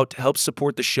check it out, help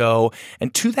support the show.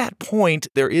 And to that point,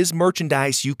 there is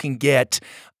merchandise you can get.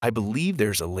 I believe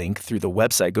there's a link through the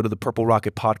website. Go to the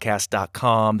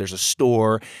purplerocketpodcast.com. There's a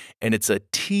store, and it's a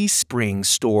Teespring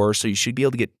store, so you should be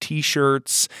able to get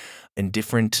T-shirts and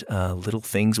different little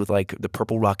things with like the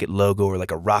Purple Rocket logo or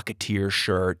like a Rocketeer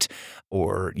shirt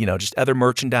or, just other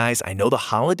merchandise. I know the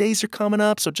holidays are coming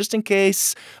up, so just in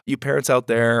case you parents out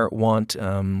there want,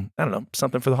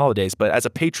 something for the holidays. But as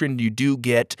a patron, you do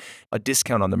get a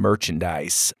discount on the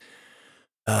merchandise.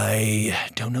 I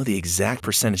don't know the exact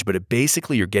percentage, but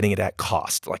basically you're getting it at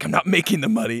cost. Like I'm not making the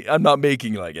money. I'm not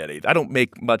making like any. I don't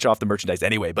make much off the merchandise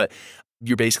anyway, but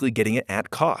you're basically getting it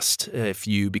at cost if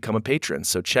you become a patron.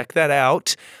 So check that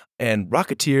out. And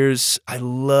Rocketeers, I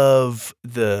love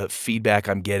the feedback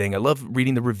I'm getting. I love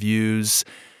reading the reviews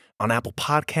on Apple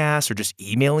Podcasts or just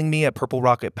emailing me at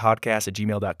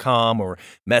purplerocketpodcast@gmail.com or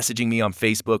messaging me on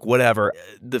Facebook, whatever.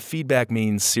 The feedback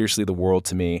means seriously the world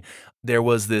to me. There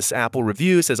was this Apple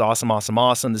review. It says, awesome, awesome,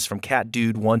 awesome. This is from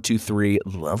CatDude123.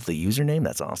 Love the username.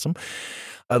 That's awesome.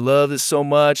 I love this so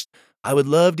much. I would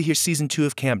love to hear season 2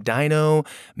 of Camp Dino,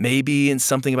 maybe in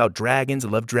something about dragons. I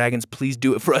love dragons. Please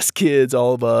do it for us kids,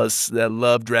 all of us that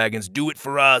love dragons. Do it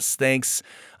for us. Thanks.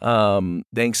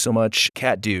 Thanks so much,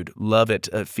 Cat Dude. Love it.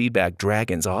 Feedback,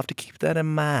 dragons. I'll have to keep that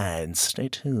in mind. Stay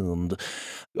tuned.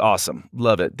 Awesome.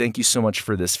 Love it. Thank you so much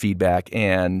for this feedback.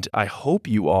 And I hope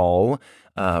you all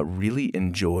really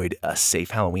enjoyed a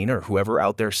safe Halloween, or whoever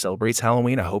out there celebrates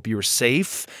Halloween. I hope you were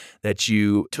safe, that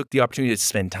you took the opportunity to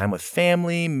spend time with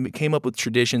family, came up with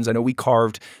traditions. I know we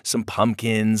carved some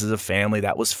pumpkins as a family.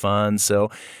 That was fun. So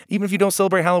even if you don't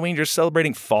celebrate Halloween, you're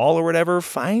celebrating fall or whatever,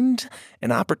 find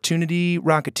an opportunity,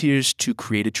 Rocketeers, to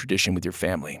create a tradition with your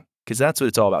family. Because that's what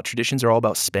it's all about. Traditions are all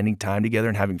about spending time together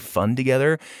and having fun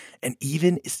together. And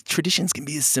even traditions can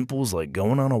be as simple as like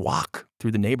going on a walk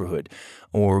through the neighborhood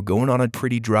or going on a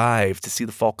pretty drive to see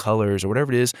the fall colors or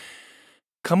whatever it is.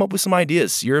 Come up with some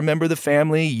ideas. You're a member of the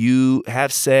family. You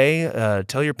have say.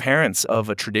 Tell your parents of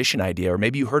a tradition idea. Or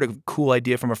maybe you heard a cool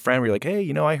idea from a friend where you're like,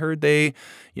 hey, I heard they,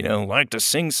 like to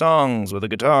sing songs with a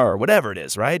guitar or whatever it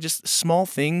is, right? Just small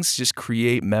things just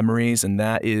create memories, and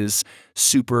that is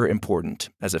super important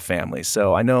as a family.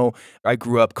 So I know I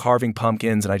grew up carving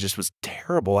pumpkins and I just was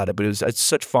terrible at it, but it's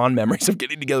such fond memories of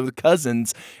getting together with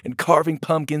cousins and carving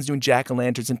pumpkins, doing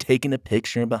jack-o'-lanterns and taking a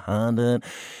picture behind it.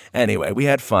 Anyway, we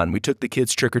had fun. We took the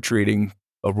kids trick-or-treating.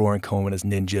 Aurora and Cohen as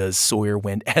ninjas. Sawyer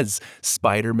went as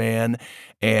Spider-Man.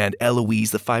 And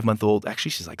Eloise, the 5-month-old,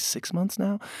 actually she's like 6 months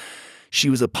now. She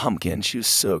was a pumpkin. She was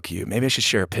so cute. Maybe I should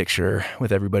share a picture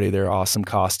with everybody. They're awesome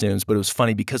costumes. But it was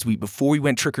funny because before we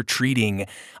went trick-or-treating,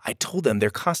 I told them their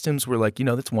costumes were like,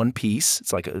 that's one piece.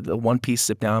 It's like a one-piece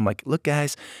sit-down. I'm like, look,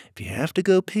 guys, if you have to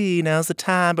go pee, now's the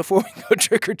time before we go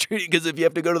trick-or-treating. Because if you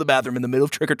have to go to the bathroom in the middle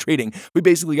of trick-or-treating, we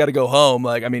basically got to go home.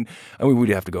 Like, I mean, we'd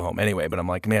have to go home anyway. But I'm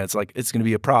like, man, it's going to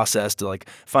be a process to like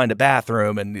find a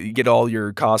bathroom and get all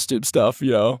your costume stuff,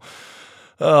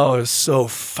 Oh, it was so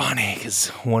funny because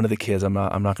one of the kids, I'm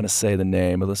not going to say the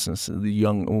name, but listen,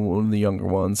 one of the younger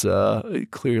ones,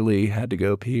 clearly had to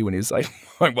go pee when he was like,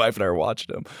 my wife and I were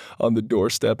watching him on the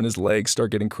doorstep, and his legs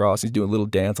start getting crossed. He's doing a little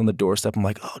dance on the doorstep. I'm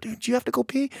like, oh, dude, do you have to go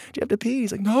pee? Do you have to pee?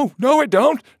 He's like, no, I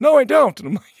don't. No, I don't. And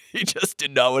I'm like, he just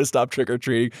did not want to stop trick or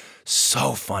treating.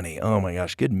 So funny. Oh my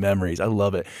gosh, good memories. I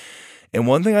love it. And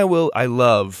one thing I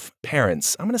love,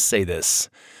 parents, I'm going to say this,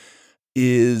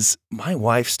 is my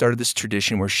wife started this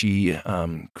tradition where she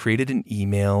created an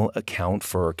email account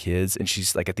for her kids. And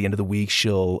she's like, at the end of the week,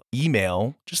 she'll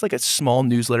email just like a small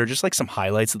newsletter, just like some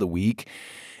highlights of the week.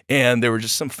 And there were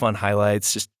just some fun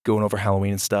highlights, just going over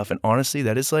Halloween and stuff. And honestly,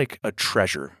 that is like a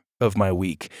treasure of my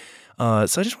week. So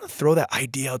I just want to throw that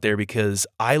idea out there because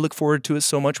I look forward to it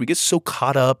so much. We get so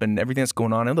caught up in everything that's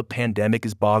going on. I know the pandemic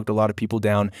has bogged a lot of people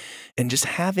down, and just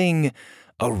having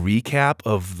a recap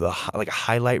of like a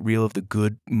highlight reel of the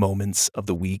good moments of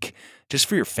the week just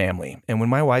for your family. And when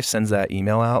my wife sends that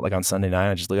email out, like on Sunday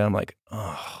night, I just look at it, I'm like,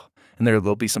 oh, and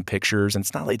there'll be some pictures, and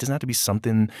it's not like, it doesn't have to be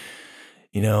something,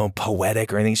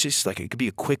 poetic or anything. It's just like, it could be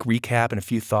a quick recap and a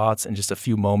few thoughts and just a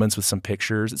few moments with some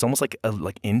pictures. It's almost like a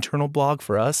internal blog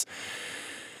for us.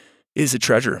 It is a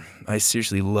treasure. I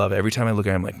seriously love it. Every time I look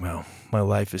at it, I'm like, wow, my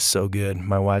life is so good.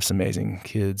 My wife's amazing.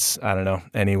 Kids, I don't know.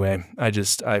 Anyway,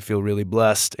 I feel really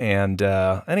blessed. And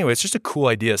anyway, it's just a cool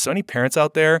idea. So any parents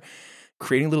out there,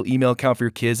 creating a little email account for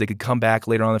your kids, they could come back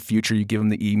later on in the future. You give them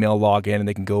the email login and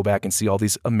they can go back and see all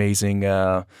these amazing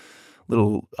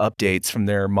little updates from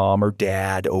their mom or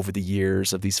dad over the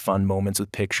years of these fun moments with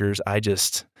pictures.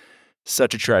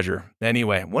 Such a treasure.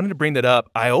 Anyway, wanted to bring that up.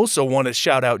 I also want to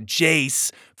shout out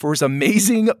Jace for his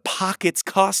amazing Pockets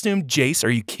costume. Jace, are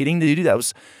you kidding, dude? That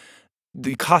was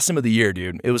the costume of the year,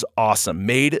 dude. It was awesome.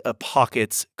 Made a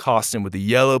Pockets costume with the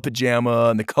yellow pajama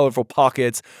and the colorful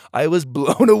pockets. I was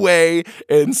blown away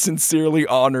and sincerely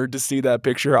honored to see that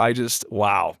picture.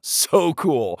 Wow, so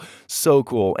cool. So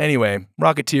cool. Anyway,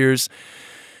 Rocketeers,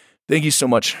 thank you so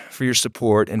much for your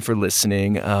support and for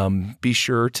listening. Be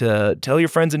sure to tell your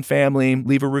friends and family,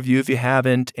 leave a review if you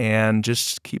haven't, and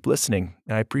just keep listening.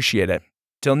 I appreciate it.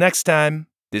 Till next time,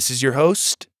 this is your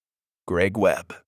host, Greg Webb.